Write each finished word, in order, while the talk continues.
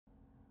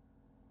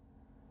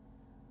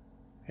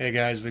Hey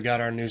guys, we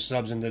got our new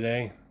subs in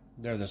today.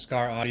 They're the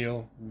Skar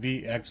Audio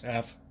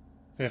VXF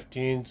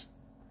 15s.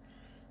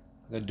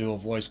 The dual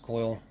voice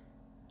coil,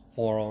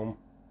 4 ohm.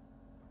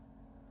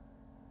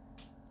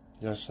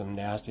 Just some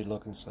nasty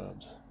looking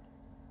subs.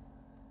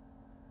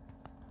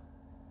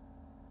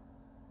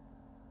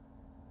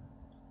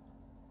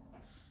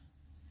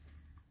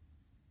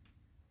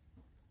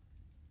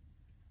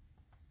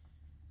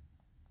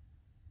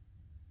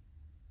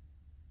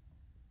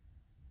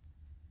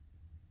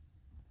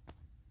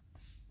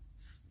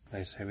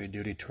 Nice heavy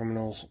duty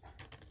terminals.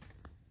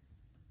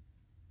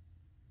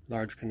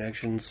 Large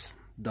connections,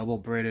 double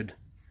braided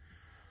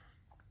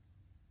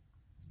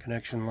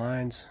connection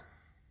lines.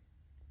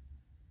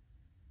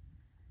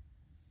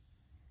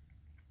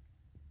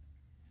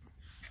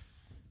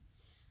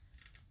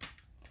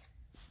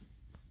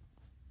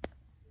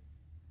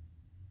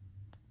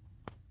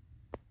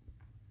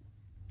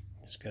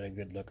 Just got a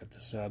good look at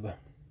the sub.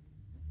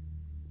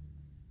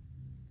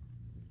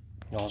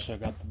 Also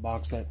got the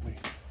box that we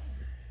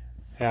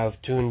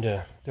have tuned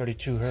to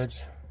 32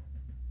 Hertz.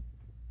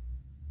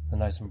 A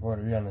nice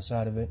embroidery on the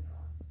side of it.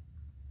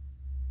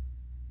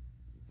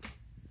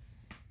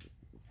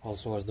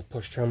 Also has the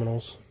push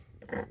terminals.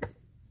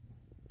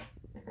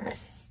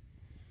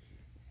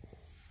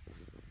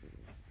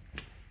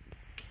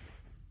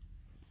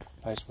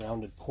 Nice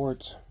rounded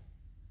ports.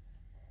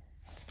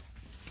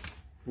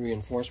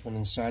 Reinforcement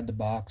inside the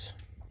box.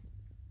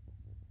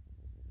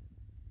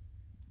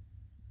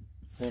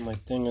 And my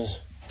thing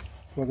is,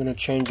 we're going to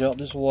change out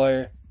this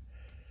wire.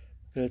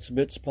 It's a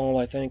bit small,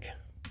 I think.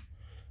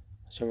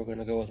 So we're going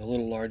to go with a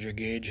little larger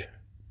gauge.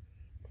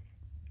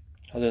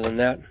 Other than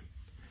that,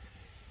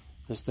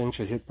 this thing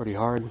should hit pretty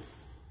hard.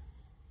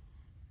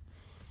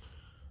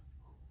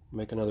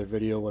 Make another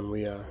video when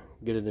we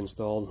get it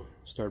installed,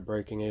 start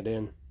breaking it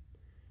in.